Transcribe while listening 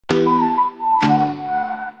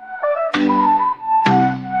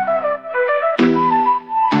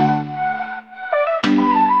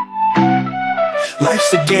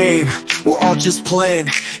Life's a game, we're all just playing.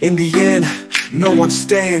 In the end, no one's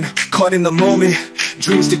staying. Caught in the moment,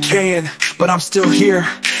 dreams decaying. But I'm still here,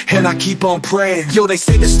 and I keep on praying. Yo, they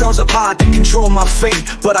say the stars up high, they control my fate.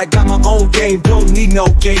 But I got my own game, don't need no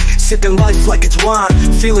gate. Sipping life like it's wine,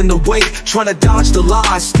 feeling the weight. Trying to dodge the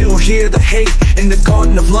lies, still hear the hate. In the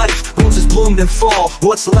garden of life, roses bloomed and fall.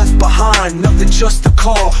 What's left behind? Nothing, just a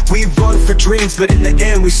call. We run for dreams, but in the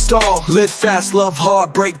end we stall. Live fast, love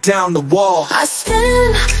hard, break down the wall. I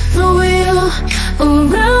spin the wheel,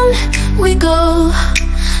 around we go.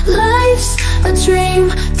 Life's a dream,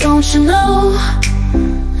 don't you know?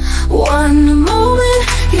 One moment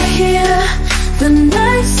you're here, the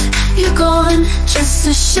next you're gone. Just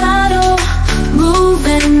a shadow,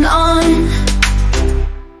 moving on.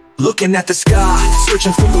 Looking at the sky,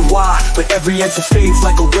 searching for the why. But every answer fades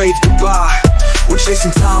like a wave goodbye. We're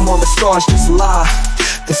chasing time while the stars just lie.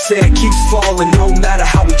 The sand keeps falling no matter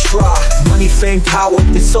how we try. Money, fame, power,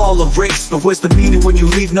 it's all a race. But where's the meaning when you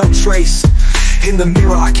leave no trace? In the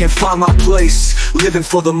mirror I can't find my place. Living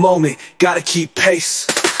for the moment, gotta keep pace.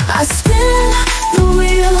 I spin the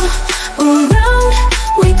wheel, around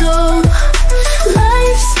we go.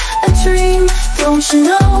 Life's a dream, don't you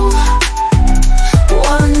know?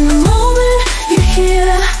 One moment you're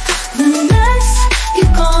here, the next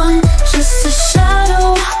you're gone. Just a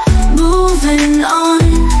shadow, moving on.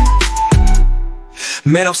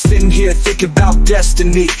 Man, I'm sitting here thinking about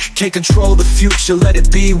destiny. Can't control the future, let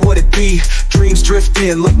it be what it be. Dreams drift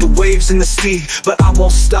in like the waves in the sea. But I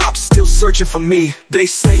won't stop, still searching for me. They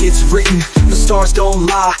say it's written, the stars don't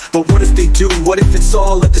lie. But what if they do? What if it's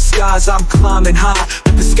all at the skies? I'm climbing high,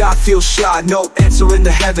 but the sky feels shy. No answer in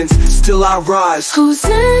the heavens, still I rise. Who's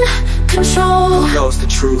in control? Who knows the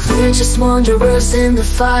truth? We're just wanderers in the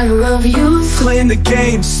fire of youth. Playing the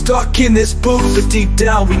game, stuck in this booth. But deep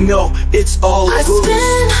down we know it's all a ruse. Spin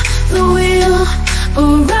the wheel,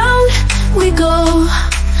 around we go.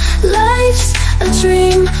 Life's a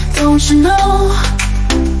dream, don't you know?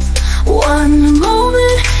 One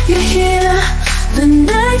moment you're here, the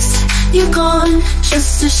next you're gone.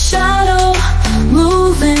 Just a shadow,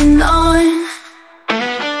 moving on.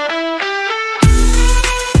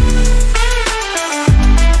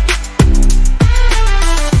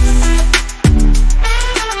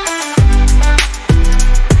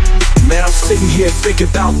 Sitting here thinking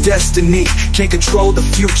about destiny. Can't control the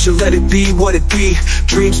future, let it be what it be.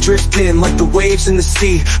 Dreams drift in like the waves in the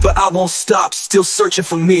sea. But I won't stop, still searching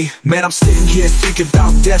for me. Man, I'm sitting here thinking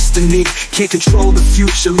about destiny. Can't control the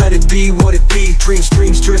future, let it be what it be.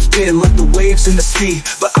 Dreams drift in like the waves in the sea.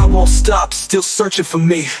 But I won't stop, still searching for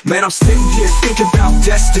me. Man, I'm sitting here thinking about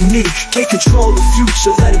destiny. Can't control the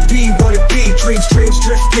future, let it be what it be. Dreams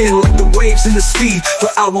drift in like the waves in the sea.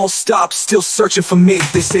 But I won't stop, still searching for me.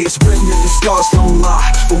 They say it's written in the stars don't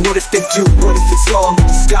lie. But what if they do? What if it's all in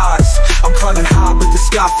the skies? I'm climbing high, but the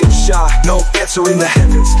sky feels shy. No answer in the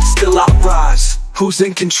heavens, still I rise. Who's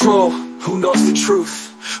in control? Who knows the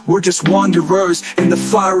truth? We're just wanderers in the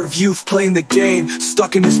fire of youth. Playing the game,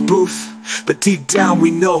 stuck in this booth. But deep down we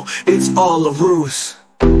know it's all a ruse.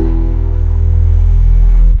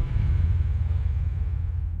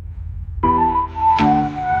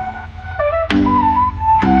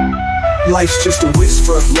 Life's just a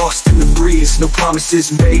whisper, lost in the breeze. No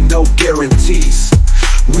promises made, no guarantees.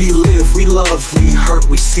 We live, we love, we hurt,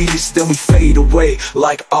 we seize. Then we fade away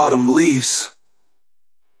like autumn leaves.